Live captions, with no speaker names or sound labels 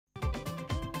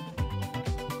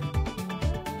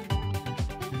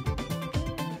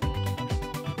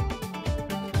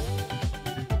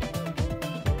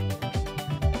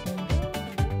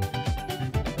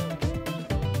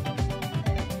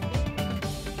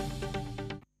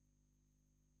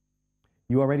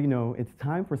You already know it's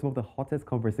time for some of the hottest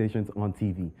conversations on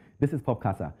TV. This is Pop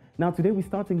Kasa. Now today we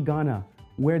start in Ghana,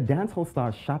 where dancehall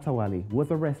star Shatta Wale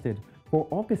was arrested for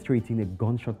orchestrating a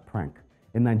gunshot prank.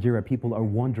 In Nigeria, people are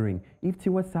wondering if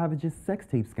Tiwa Savage's sex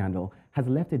tape scandal has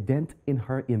left a dent in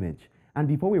her image. And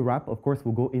before we wrap, of course,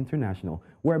 we'll go international,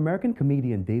 where American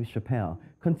comedian Dave Chappelle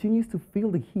continues to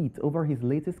feel the heat over his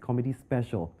latest comedy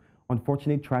special.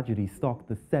 Unfortunate tragedy stalked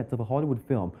the set of a Hollywood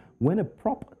film when a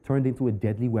prop turned into a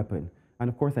deadly weapon. And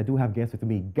of course, I do have guests with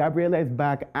me. Gabrielle is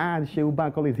back and Seun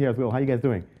Bankole is here as well. How are you guys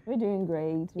doing? We're doing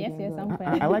great. Yes, I'm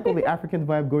fine. I like all the African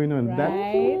vibe going on.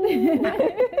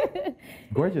 Right.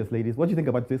 Gorgeous, ladies. What do you think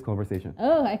about this conversation?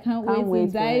 Oh, I can't wait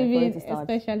to dive in,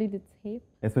 especially the tape.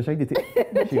 Especially the tape.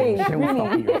 Seun, stop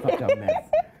it. You're such a mess.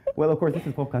 Well, of course, this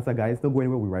is Pop Kasa, guys. Don't go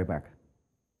anywhere. We'll be right back.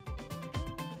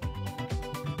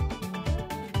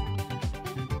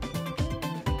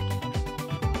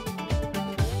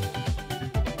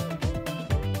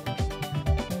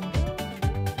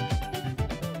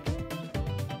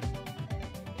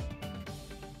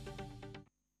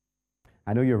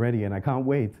 I know you're ready and I can't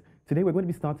wait. Today we're going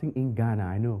to be starting in Ghana.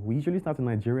 I know we usually start in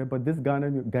Nigeria, but this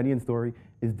Ghanaian story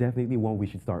is definitely one we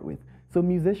should start with. So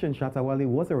musician Shatta Wale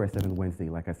was arrested on Wednesday,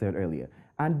 like I said earlier,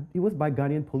 and it was by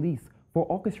Ghanaian police for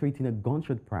orchestrating a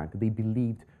gunshot prank they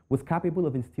believed was capable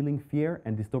of instilling fear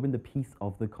and disturbing the peace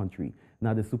of the country.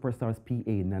 Now the superstar's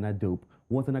PA, Nana Dope,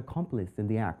 was an accomplice in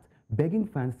the act, begging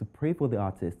fans to pray for the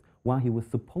artist while he was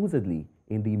supposedly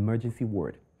in the emergency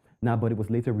ward. Now, but it was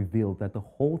later revealed that the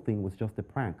whole thing was just a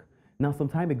prank. Now, some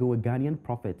time ago, a Ghanaian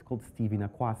prophet called Stephen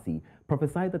Akwasi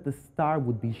prophesied that the star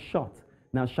would be shot.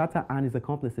 Now, Shatta and his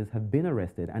accomplices have been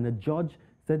arrested, and a judge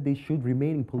said they should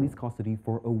remain in police custody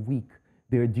for a week.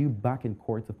 They're due back in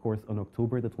court, of course, on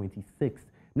October the 26th.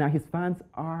 Now, his fans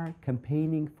are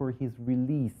campaigning for his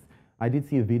release. I did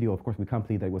see a video, of course, we can't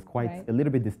play that. It was quite a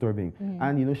little bit disturbing.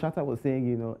 And, you know, Shatta was saying,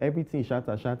 you know, everything,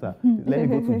 Shatta, let me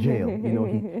go to jail. You know,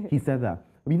 he said that.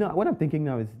 You know, what I'm thinking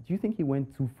now is, do you think he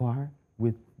went too far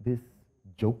with this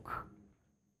joke?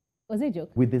 Was it a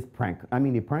joke? With this prank. I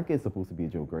mean, a prank is supposed to be a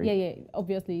joke, right? Yeah.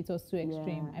 Obviously, it was too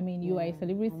extreme. I mean, you are a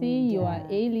celebrity, you are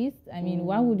A-list. I mean,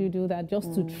 why would you do that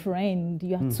just to trend?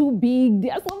 You are too big.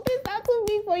 There are some things that are too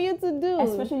big for you to do.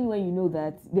 Especially when you know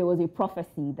that there was a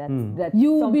prophecy that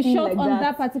you will be shot like on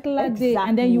that particular day,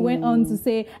 and then you went on to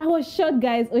say, I was shot,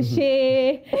 guys,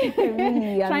 O'Shea.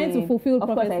 Really, trying to fulfill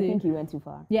prophecy. Of course, I think he went too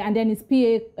far. Yeah, and then his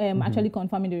PA actually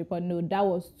confirming the report, no, that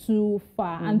was too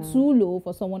far and too low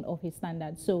for someone of his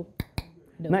standards. So,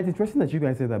 no. Now, it's interesting that you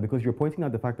guys say that because you're pointing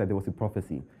out the fact that there was a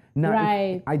prophecy. Now,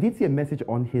 I did see a message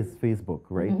on his Facebook,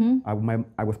 right?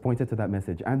 I was pointed to that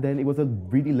message, and then it was a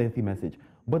really lengthy message.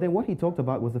 But then what he talked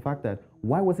about was the fact that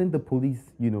why wasn't the police,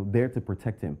 you know, there to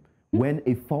protect him when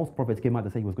a false prophet came out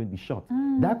and said he was going to be shot?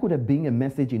 That could have been a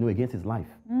message, you know, against his life.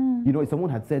 You know, if someone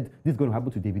had said this is going to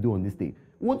happen to Davido on this day,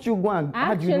 won't you go and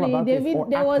actually, you know about David, this or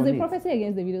there was a prophecy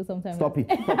against Davido sometime. Stop it.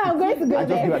 I'm going to go I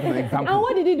just give that as an example. And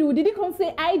what did he do? Did he come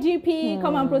say, IGP,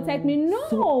 come and protect me?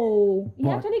 No. He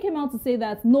actually came out to say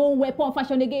that no weapon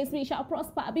fashioned against me shall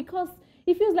prosper, because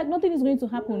it feels like nothing is going to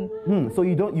happen. So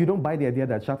you don't buy the idea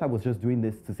that Shatta was just doing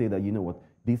this to say that, you know what,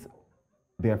 they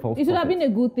are false It should have prophets.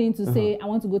 been a good thing to say, I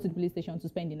want to go to the police station to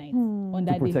spend the night on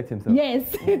that day. To protect himself.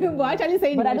 Yes. But actually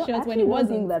saying But he I was don't shot when he actually wasn't.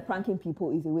 think that pranking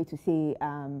people is a way to say,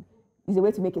 is a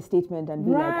way to make a statement and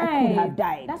be like, I could have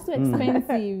died. That's too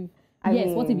expensive.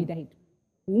 Yes, what if he died?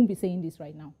 We won't be saying this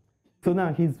right now. So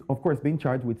now he's, of course, being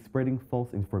charged with spreading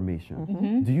false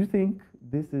information. Do you think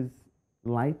this is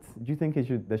light? Do you think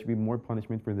there should be more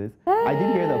punishment for this? I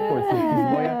did hear that, of course, his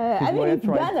lawyer it's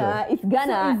Ghana. It's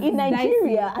Ghana. So in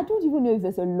Nigeria, I don't even know if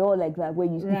there's a law like that where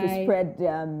you if you spread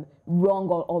wrong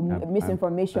or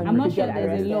misinformation. I'm not sure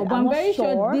there's a law, but I'm very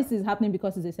sure this is happening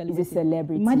because he's a celebrity. He's a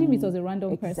celebrity. Imagine if it was a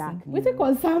random person. We take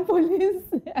concern police.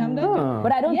 I'm not sure.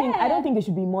 But I don't think there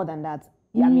should be more than that.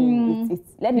 I mean,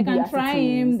 let me they can try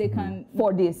him. They can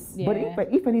for this. But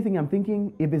if anything, I'm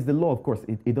thinking if it's the law, of course,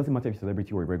 it doesn't matter if it's a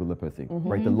celebrity or a regular person,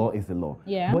 right? The law is the law.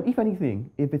 Yeah. But if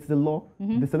anything, if it's the law,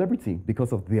 the celebrity,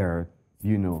 because of their,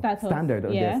 you know, standard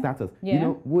or their status, you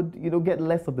know, would, you know, get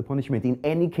less of the punishment in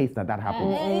any case that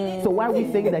happens. So why are we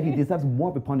saying that he deserves more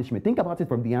of a punishment? Think about it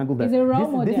from the angle that he's a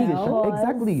role model.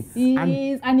 Exactly.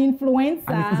 He's an influencer.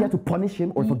 And it's easier to punish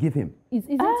him or forgive him. It's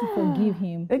easier to forgive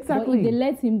him. Exactly. But if they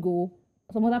let him go,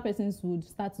 some other persons would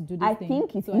start to do this thing. I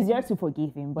think it's easier to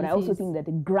forgive him, but I also think that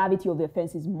the gravity of the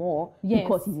offense is more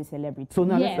because he's a celebrity. So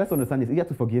now let's understand this. It's easier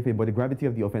to forgive him, but the gravity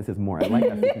of the offense is more. I like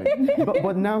that statement.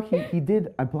 But now he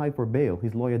did apply for bail.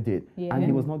 His lawyer did, and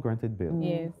he was not granted bail.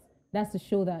 Yes. That's to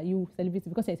show that you celebrity,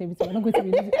 because you're a celebrity, you're not going to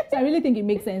release it. So I really think it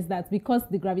makes sense that because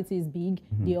the gravity is big,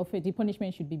 the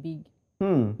punishment should be big.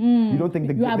 You don't think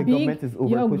the government is over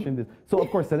you're pushing this? So of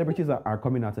course, celebrities are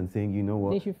coming out and saying, you know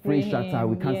They what, should free free Shatta, him,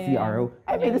 we can't see yeah. our own.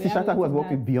 I mean, this is Yeah, Shatta who has we worked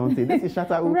do with Beyonce. This is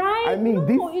Shatta who, Right? I mean, No,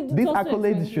 these it's also accolades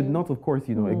expensive. should not, of course,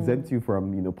 you know, exempt you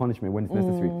from, you know, punishment when it's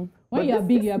necessary. When But you are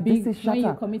big, you are big. This is When you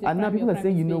Shatta. commit a And now crime, people your are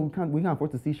saying, you crime know, is big. we can't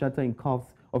afford to see Shatta in cuffs.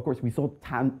 Of course, we saw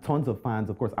tons of fans,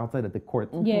 of course, outside at the court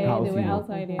Yeah, house, they were you know,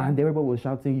 outside, yeah. and everybody was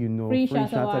shouting, you know, Free free Shatta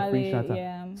Shatta, free Wale, Shatta.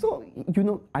 yeah. So, you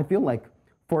know, I feel like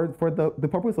for the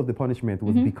purpose of the punishment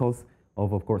was because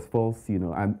of course, false, you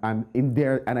know, and in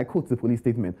there, and I quote the police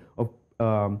statement of,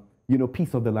 you know,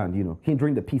 peace of the land, you know,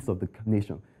 hindering the peace of the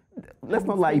nation. Let's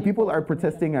not lie, people are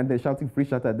protesting and they're shouting free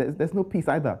Shatta. There's no peace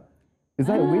either. Is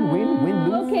that a win-win,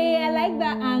 win-lose? Okay, I like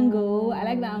that angle. I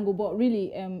like that angle, but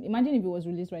really, imagine if it was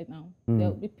released right now.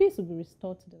 The peace would be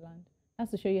restored to the land. That's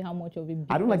to show you how much of it.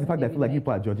 I don't like the fact that I feel like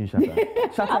people are judging Shatta.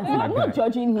 I'm not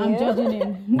judging him. I'm judging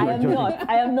him.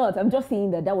 I am not. I'm just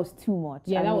saying that was too much.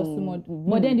 Yeah, that was too much.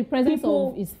 But then the presence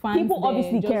of his fans. People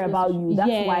obviously care about you. That's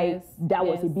why that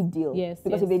was a big deal. Yes.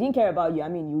 Because if they didn't care about you, I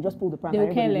mean, you just pull the prank. They were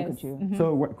Everybody careless. look at you.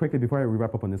 So quickly, before I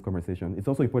wrap up on this conversation, it's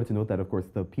also important to note that, of course,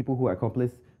 the people who are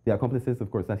the accomplices, of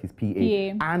course, that's his PA,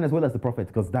 and as well as the prophet,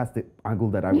 because that's the angle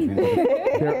that I was really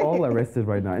they're all arrested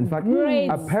right now. In fact,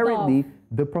 apparently,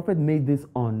 the prophet made the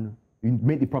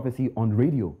prophecy on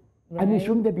radio. Right. I mean,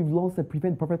 shouldn't there be laws that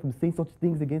prevent the prophet from saying such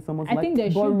things against someone's life? I think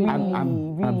there should be.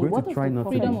 I'm going to try not to.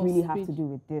 What does really have to do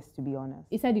with this, to be honest?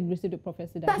 He said he received the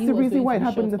prophecy that that's he the was reason why it going to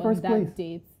happened in the shoot first on place. that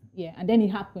date. Yeah, and then it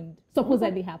happened.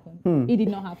 Supposedly happened. It did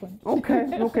not happen.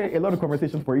 Okay. A lot of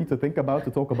conversations for you to think about,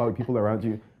 to talk about with people around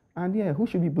you. And yeah, who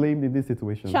should be blamed in this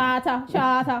situation? Shatta.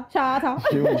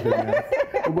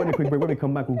 We're going to quick break. When we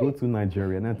come back, we'll go to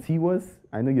Nigeria. Now, Tiwa's,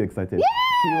 I know you're excited.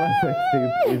 Tiwa's sex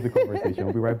tape is the conversation.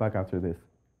 We'll be right back after this.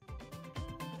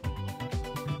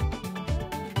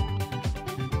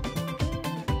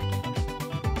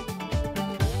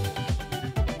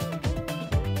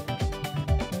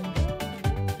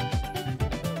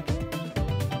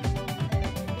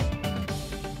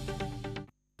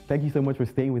 Thank you so much for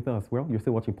staying with us. Well, you're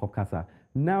still watching Pop Kasa.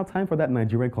 Now, time for that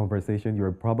Nigerian conversation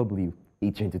you're probably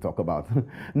itching to talk about.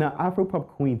 Now, Afro-pop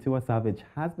queen Tiwa Savage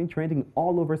has been trending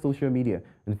all over social media,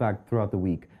 in fact, throughout the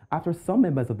week, after some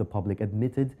members of the public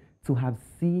admitted to have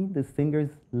seen the singer's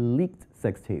leaked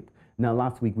sex tape. Now,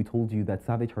 last week, we told you that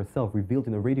Savage herself revealed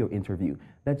in a radio interview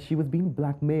that she was being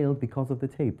blackmailed because of the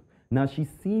tape. Now, she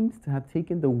seems to have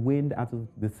taken the wind out of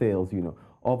the sails, you know,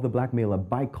 of the blackmailer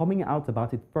by coming out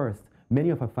about it first. Many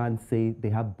of her fans say they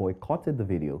have boycotted the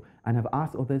video and have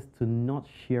asked others to not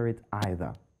share it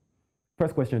either.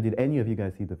 First question, did any of you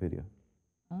guys see the video?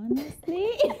 Honestly?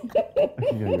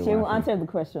 She will answer the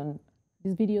question.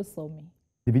 This video saw me.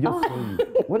 The video saw you.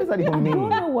 What does that even mean? I don't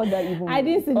know what that even means. I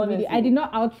didn't see the video. I did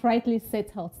not outrightly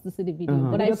set out to see the video,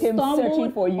 but I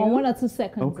stumbled for you. on 1 or 2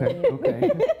 seconds. Okay.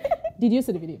 Did you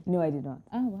see the video? No, I did not.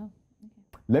 Oh, wow.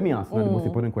 Let me ask now the most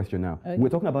important question now. Okay. We're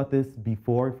talking about this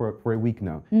before for a week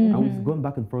now. And we've gone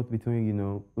back and forth between, you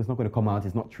know, it's not going to come out,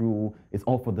 it's not true, it's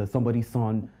all for somebody's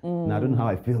son. Now, I don't know how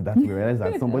I feel that we realize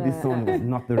that somebody's son was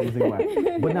not the reason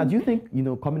why. But now, do you think, you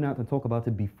know, coming out and talk about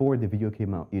it before the video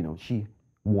came out, you know, she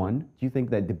won? Do you think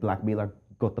that the blackmailer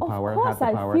got the power, had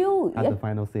the power, had the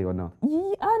final say or not?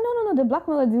 Yeah, no. The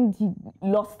blackmailer didn't. He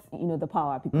lost, you know, the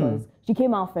power because she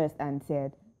came out first and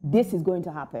said, this is going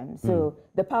to happen. So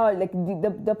the power, like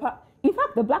the power, in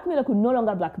fact, the blackmailer could no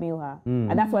longer blackmail her.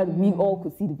 And that's why we all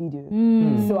could see the video.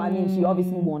 So, I mean, she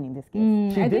obviously won in this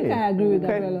case. She I did. think I agree with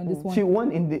Gabrielle on this one. She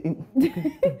won in the...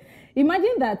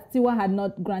 Imagine that Tiwa had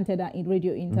not granted her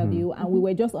radio interview and we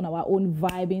were just on our own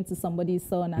vibing to somebody's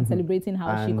son and celebrating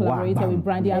how she collaborated with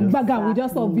Brandy and Bagan. We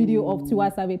just saw video of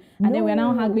Tiwa Savage and then we're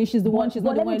now haggling, she's the one, she's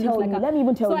not the one, it looks like her. Let me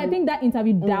even tell you. So I think that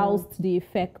interview doused the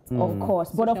effect. Of course.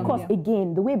 But of course,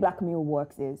 again, the way blackmail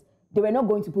works is they were not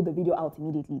going to put the video out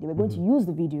immediately. They were going to use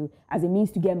the video as a means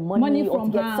to get money or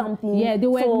to get something. Yeah, they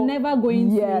were never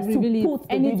going to reveal it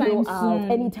anytime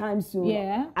soon. Anytime soon.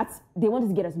 Yeah. They wanted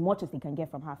to get as much as they can get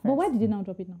from her first. But why did they now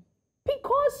drop it now?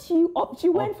 Because she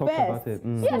went first. About it.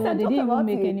 Yes, so and they didn't even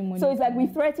make any money. So it's like we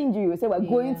threatened you. We said we're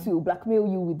going to blackmail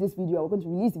you with this video. We're going to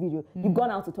release the video. You've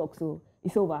gone out to talk, so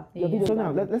it's over. Your video. So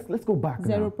now let's go back.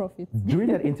 Zero profit. During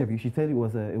that interview, she said it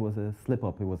was a slip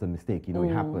up. It was a mistake. You know,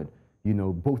 it happened. You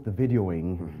know, both the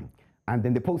videoing and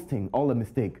then the posting, all a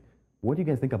mistake. What do you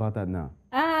guys think about that now?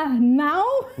 Now?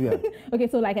 Yeah. Okay,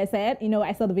 so like I said, you know,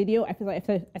 I saw the video. I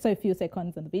saw a few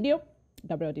seconds in the video.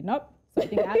 Gabrielle did not. So I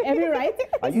think I have every right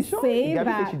Are you sure? say Gabby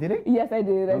that. said she did it? Yes, I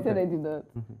did. I said I did not.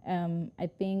 I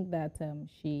think that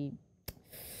she...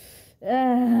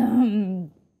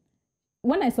 when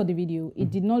I saw the video, it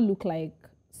did not look like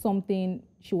something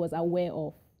she was aware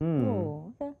of.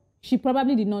 Oh, okay. she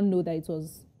probably did not know that it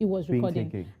was Being recording.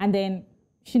 taken. And then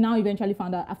she now eventually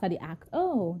found out after the act,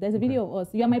 oh, there's a video of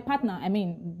us. You're my partner. I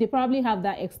mean, they probably have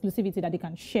that exclusivity that they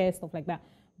can share stuff like that.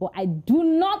 But I do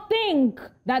not think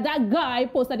that guy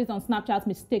posted it on Snapchat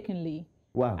mistakenly.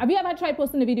 Wow. Have you ever tried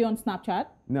posting a video on Snapchat?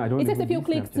 No, I don't. It takes a even few use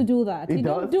clicks Snapchat. to do that. It You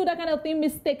does? don't do that kind of thing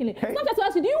mistakenly. Hey. Snapchat will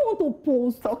ask you, do you want to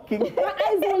post Talking.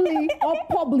 eyes only or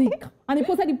public? And he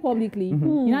posted it publicly. He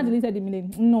now deleted the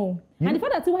minute. No. And the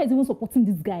fact that Tiwa is even supporting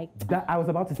this guy. That, I was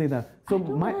about to say that. So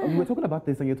we were talking about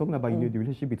this, and you're talking about the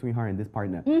relationship between her and this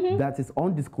partner. That is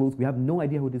undisclosed. We have no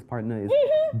idea who this partner is.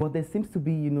 But there seems to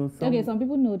be, some. Okay, some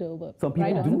people know though, but Some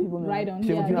people right do? on. Some people know. Right on.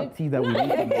 Share, Yeah, you have tea that we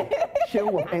need. Share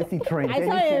of NC trends. I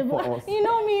saw Anything for us. you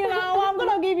know me now. I'm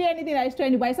gonna give you anything that is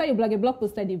trendy. But I saw your blog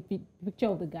posted the picture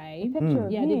of the guy. Picture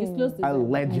of Yeah, they him. disclosed his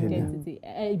Alleged. identity.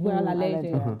 Well, alleged,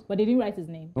 alleged. but they didn't write his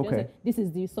name. They just Okay. said, this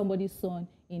is somebody's son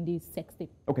in the sex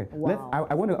tape. Okay, Wow.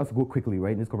 I want us to go quickly,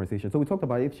 right, in this conversation. So we talked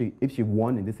about if she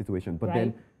won in this situation, but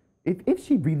then Right. if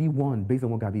she really won, based on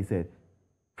what Gabi said,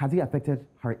 has it affected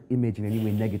her image in any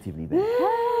way negatively then?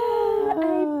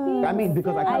 I mean,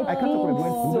 because I can't talk from a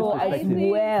woman's so perspective.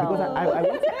 well. Because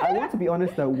I want to be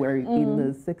honest that we're in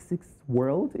the sexist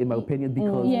world, in my opinion,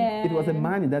 because Yeah. if it was a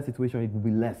man in that situation, it would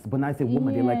be less. But now it's a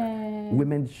woman, they're like,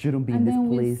 women shouldn't be in And this then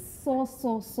we place. saw.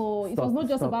 It Stop, was not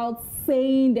just stop. about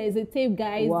saying there's a tape,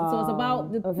 guys. It was Wow.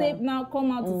 about the Okay. tape now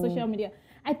come out to social media.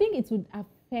 I think it would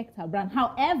affect her brand.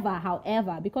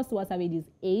 However, because Tiwa Savage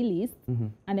is A-list,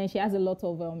 and then she has a lot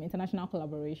of international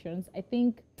collaborations, I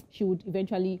think she would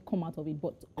eventually come out of it.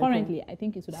 But currently, I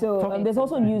think it would So affect there's her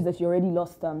also brand. news that she already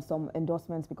lost some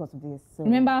endorsements because of this. So.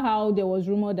 Remember how there was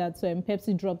rumor that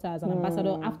Pepsi dropped her as an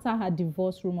ambassador after her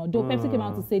divorce rumor? Though Pepsi came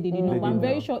out to say they did not, but I'm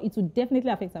very sure it would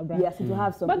definitely affect her brand. Yes, it will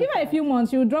have some. But give her a few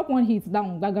months, she will drop one hit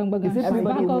down. Is it Everybody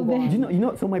Back up move there. on. Do you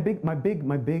know, so my big,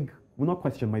 well, not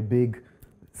question, my big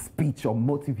speech or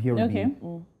motive here would Okay. be,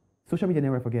 social media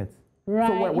never forgets. Right,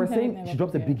 So we're internet saying never she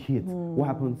drops a forgets. big hit. What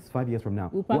happens 5 years from now?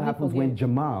 We'll What probably happens when forget.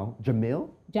 Jamil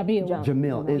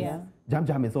Jabil. is, Yeah.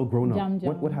 Jam is all grown up? Jam.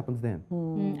 What happens then?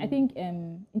 I think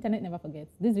internet never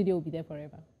forgets. This video will be there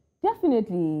forever.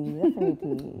 Definitely.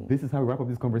 This is how we wrap up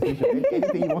this conversation.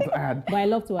 Anything you want to add? But I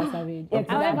love Tiwa Savage.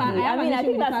 Exactly. However, I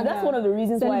think that's one of the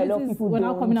reasons why a lot of people we're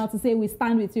now don't. coming out to say we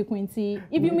stand with you, Quincy.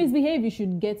 If you misbehave, you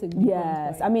should get a good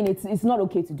Yes, I mean it's not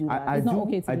okay to do that. I It's not do-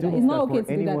 okay to I do do that. hope It's not that okay for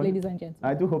to do that, anyone- ladies and gentlemen.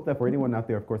 I do hope that for anyone out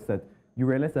there, of course, that you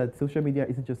realize that social media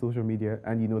isn't just social media,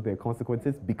 and there are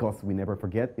consequences because we never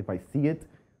forget. If I see it,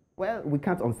 well, we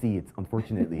can't unsee it,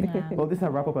 unfortunately. Nah. Well, this is a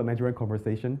wrap up our Nigerian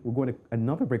conversation. We're going to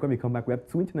another break. When we come back, we have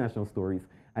 2 international stories,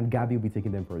 and Gabby will be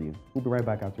taking them for you. We'll be right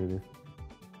back after this.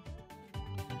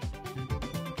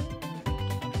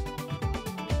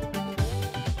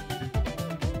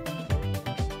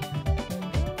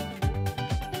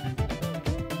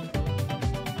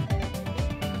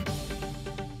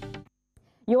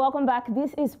 You're welcome back.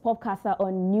 This is Pop Kasa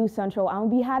on New Central, and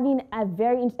we'll be having a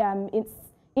very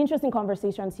interesting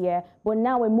conversations here. But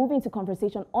now we're moving to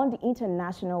conversation on the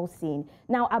international scene.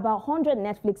 Now, about 100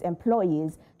 Netflix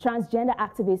employees, transgender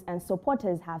activists, and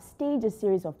supporters have staged a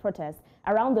series of protests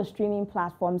around the streaming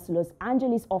platform's Los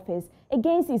Angeles office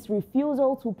against its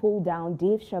refusal to pull down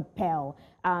Dave Chappelle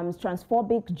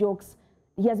transphobic jokes.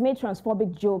 He has made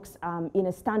transphobic jokes in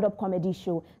a stand-up comedy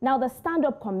show. Now, the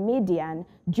stand-up comedian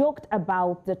joked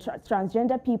about the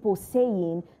transgender people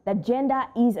saying that gender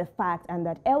is a fact and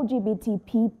that LGBT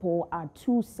people are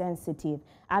too sensitive.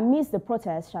 Amidst the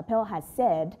protest, Chappelle has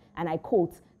said, and I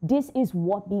quote, if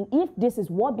this is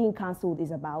what being cancelled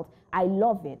is about, I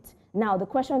love it. Now, the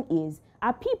question is,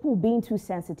 are people being too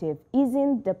sensitive?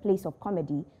 Isn't the place of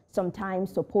comedy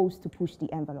sometimes supposed to push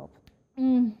the envelope?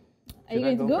 Are you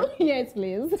going to go? Yes,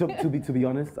 please. To be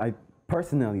honest, I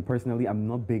personally, I'm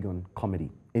not big on comedy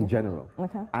in general.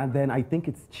 Okay. And then I think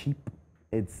it's cheap.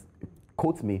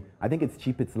 Quote me. I think it's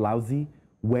cheap. It's lousy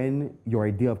when your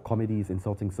idea of comedy is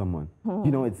insulting someone.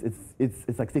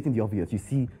 It's like stating the obvious. You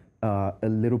see a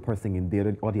little person in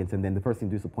the audience, and then the first thing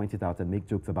to do is to point it out and make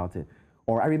jokes about it.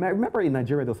 Or I remember in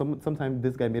Nigeria, though, sometime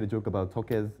this guy made a joke about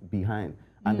Toke's behind,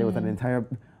 and there was an entire.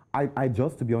 I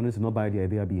just, to be honest, not buy the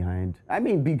idea behind. I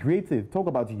mean, be creative. Talk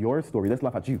about your story. Let's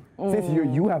laugh at you. Since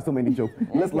you have so many jokes,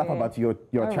 let's laugh about your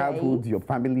childhood, your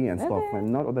family and stuff,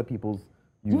 and not other people's.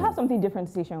 Do you have something different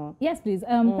to say, Sean? Yes, please.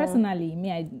 Personally,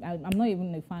 me, I'm not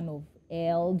even a fan of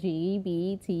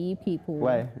LGBT people.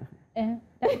 Why?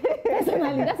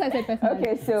 Personally, that's why I said personally.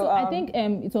 Okay, so, I think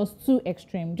it was too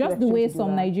extreme. Just the way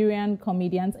some Nigerian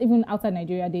comedians, even outside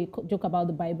Nigeria, they joke about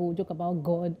the Bible, joke about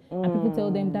God, and people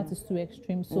tell them that is too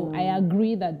extreme. So I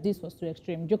agree that this was too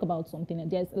extreme. Joke about something,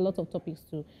 and there's a lot of topics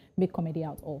to make comedy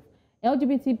out of.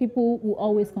 LGBT people will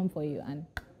always come for you, and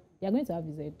they're going to have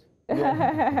his head.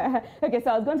 Okay,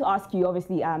 so I was going to ask you,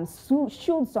 obviously,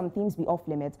 should some things be off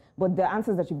limits? But the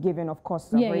answers that you've given, of course,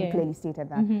 very clearly stated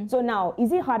that. So now,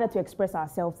 is it harder to express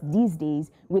ourselves these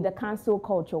days with the cancel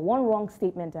culture? One wrong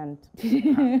statement and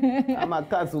I'm a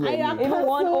cancel. even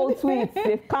one old tweet,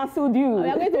 they've cancelled you. We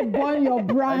are going to burn your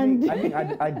brand.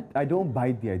 I don't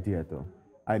buy the idea, though.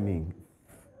 I mean,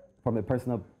 from a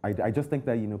personal, I just think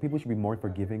that, you know, people should be more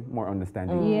forgiving, more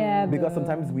understanding. Yeah. Because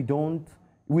sometimes we don't.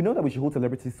 We know that we should hold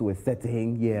celebrities to a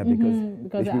setting,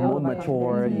 because they should be more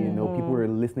mature, you know, people are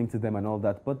listening to them and all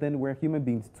that. But then we're human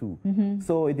beings too.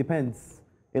 So it depends.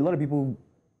 A lot of people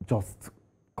just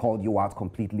call you out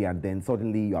completely and then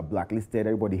suddenly you are blacklisted,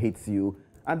 everybody hates you.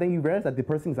 And then you realize that the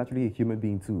person is actually a human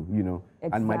being too, you know,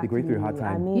 and might be going through a hard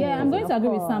time. I mean, yeah, I'm going to agree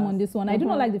with Sam on this one. I do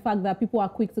not like the fact that people are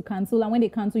quick to cancel, and when they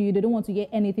cancel you, they don't want to hear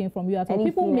anything from you at all.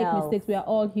 People make mistakes. We are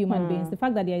all human beings. The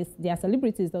fact that they are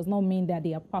celebrities does not mean that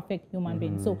they are perfect human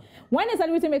beings. So when a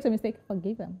celebrity makes a mistake,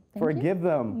 forgive them. Forgive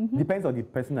them. Depends on the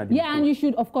person that did it. And you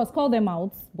should, of course, call them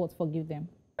out, but forgive them.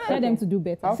 Tell them to do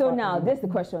better. So now, this is the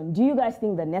question. Do you guys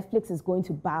think that Netflix is going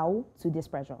to bow to this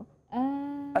pressure?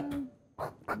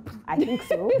 I think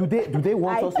so. Do they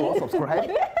want us to all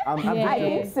subscribe? I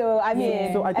think so. I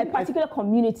mean, so a particular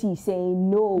community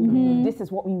saying no, this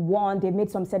is what we want. They've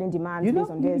made some certain demands based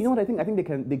on this. You know what I think? I think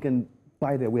they can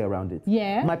buy their way around it.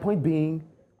 Yeah. My point being,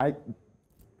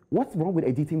 what's wrong with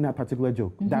editing that particular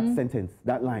joke, that sentence,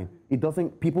 that line? It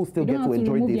doesn't. People still get to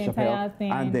enjoy Dave Chappelle,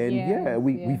 and then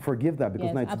we forgive that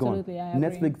because now it's gone.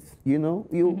 Netflix, you know,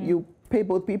 you pay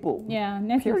both people. Yeah,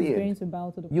 Netflix is going to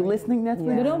bow to the You listening,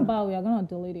 Netflix? They don't bow, we are going to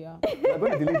delete the app. We're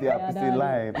going to delete the app. It's still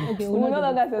live. Okay, we're no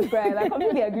longer subscribed. I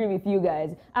completely agree with you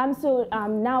guys. So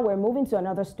now we're moving to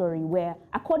another story where,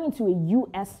 according to a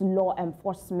U.S. law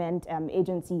enforcement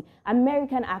agency,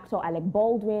 American actor Alec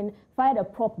Baldwin fired a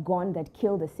prop gun that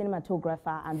killed a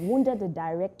cinematographer and wounded the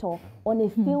director on a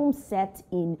film set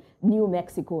in New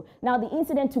Mexico. Now, the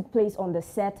incident took place on the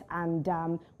set and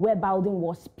where Baldwin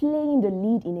was playing the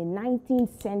lead in a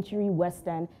 19th century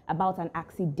Western about an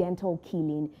accidental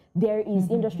killing. There is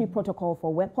industry protocol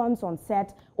for weapons on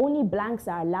set. Only blanks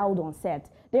are allowed on set.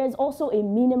 There is also a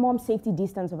minimum safety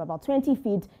distance of about 20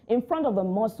 feet in front of the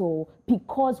muzzle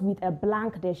because with a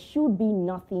blank, there should be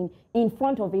nothing in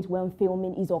front of it when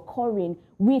filming is occurring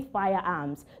with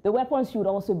firearms. The weapons should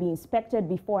also be inspected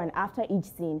before and after each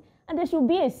scene. And there should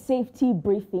be a safety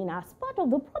briefing as part of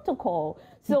the protocol.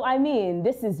 So, I mean,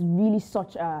 this is really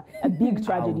such a big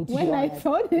tragedy to When I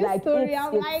saw this story,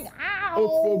 I'm like, ow!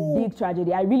 It's a big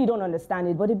tragedy. I really don't understand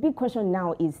it. But the big question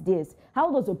now is this.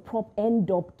 How does a prop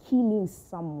end up killing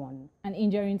someone? And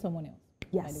injuring someone else.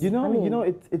 Yes. You know,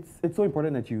 it's so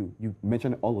important that you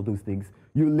mentioned all of those things.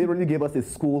 You literally gave us a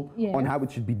school on how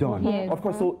it should be done. Yes. Of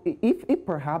course, so if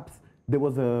perhaps there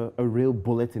was a real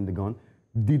bullet in the gun,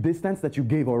 the distance that you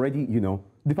gave already, you know,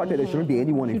 the fact that there shouldn't be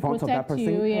anyone in front of that person,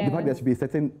 the fact that there should be a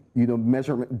certain, you know,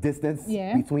 measurement distance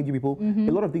between you people,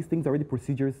 a lot of these things are already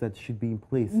procedures that should be in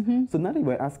place. So now that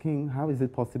we're asking, how is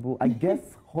it possible? I guess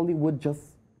Hollywood just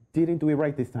didn't do it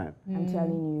right this time. I'm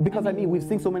telling you. Because I mean, we've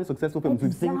seen so many successful films.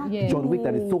 We've seen John Wick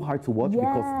that is so hard to watch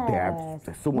because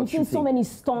there's so much shooting. We've seen so many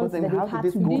stunts that they've had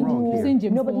to do. We've seen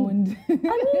James Bond.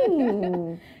 I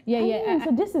mean,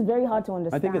 so this is very hard to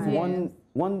understand. I think it's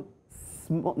one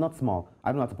not small, I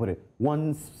don't know how to put it,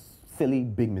 one silly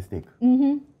big mistake.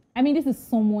 I mean, this is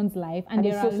someone's life, and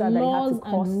there are laws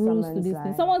and rules to this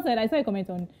thing. Someone said, I saw a comment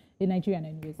on the Nigerian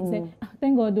anyways. He said,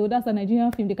 thank God, though, that's a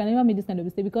Nigerian film. They can never make this kind of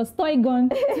mistake because toy gun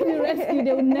to the rescue,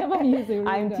 they will never use it.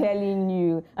 I'm telling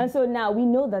you. And so now we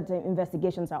know that the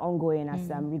investigations are ongoing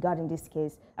as regarding this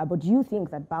case. But do you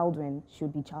think that Baldwin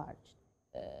should be charged?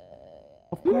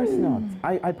 Of course not.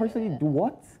 I personally do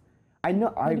what? I know.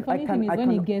 The funny thing is when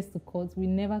he gets to court, we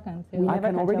never can tell. I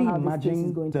can already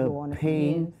imagine the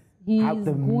pain. How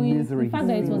the misery. The fact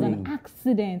that it was an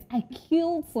accident. I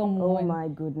killed someone. Oh my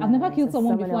goodness. I've never killed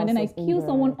someone before, and then I killed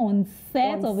someone on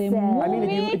set of a movie. I mean,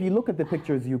 if you look at the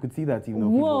pictures, you could see that, you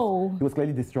know, he was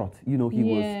clearly distraught. You know, he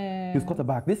was caught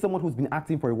aback. This is someone who's been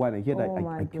acting for a while, and here that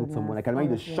I killed someone. I can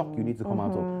imagine the shock you need to come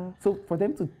out of. So for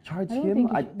them to charge him,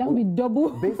 that would be double.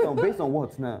 Based on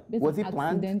what now? Was it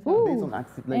planned? Based on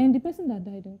accident? And the person that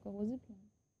died, was it planned?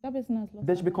 That person has lost.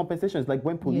 There should be compensations, like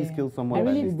when police Yeah. kill someone I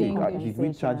really and they think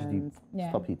recharge the Yeah.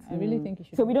 stop it. I really think you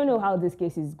should. So we don't know how this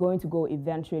case is going to go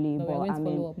eventually, So we're but going I to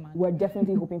mean, follow up, man. we're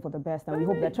definitely hoping for the best, and we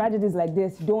hope that tragedies like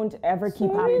this don't ever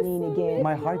keep happening again.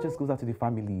 My heart just goes out to the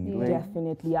family. Like,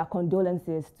 Definitely, our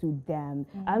condolences to them.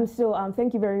 So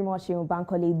thank you very much, Seun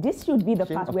Bankole. This should be the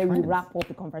Shame part of where we trends. wrap up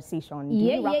the conversation. Do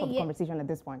Yeah, we wrap yeah, up the yeah. conversation at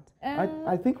this point?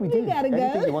 I think we did. gotta go.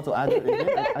 Anything you want to add?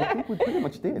 I think we pretty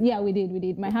much did. Yeah, we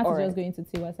did. My heart All is right. just going to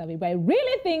Tiwa Savage, but I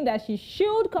really think that she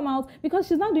should come out because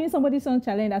she's not doing somebody's song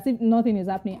challenge as if nothing is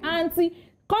happening. Auntie,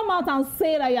 come out and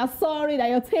say that you're sorry that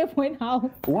your tape went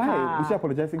out. Why? Is she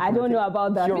apologizing? I for don't it? know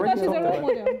about that. She Because she's a already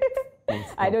role model.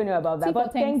 I don't know about that, Super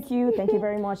but thanks. thank you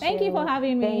very much. Thank you for Seun.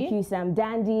 having me. Thank you,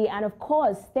 Sammdandy, and of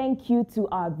course, thank you to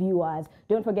our viewers.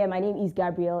 Don't forget, my name is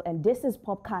Gabrielle, and this is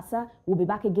Pop Kasa. We'll be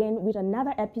back again with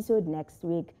another episode next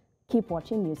week. Keep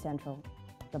watching News Central.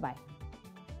 Bye-bye.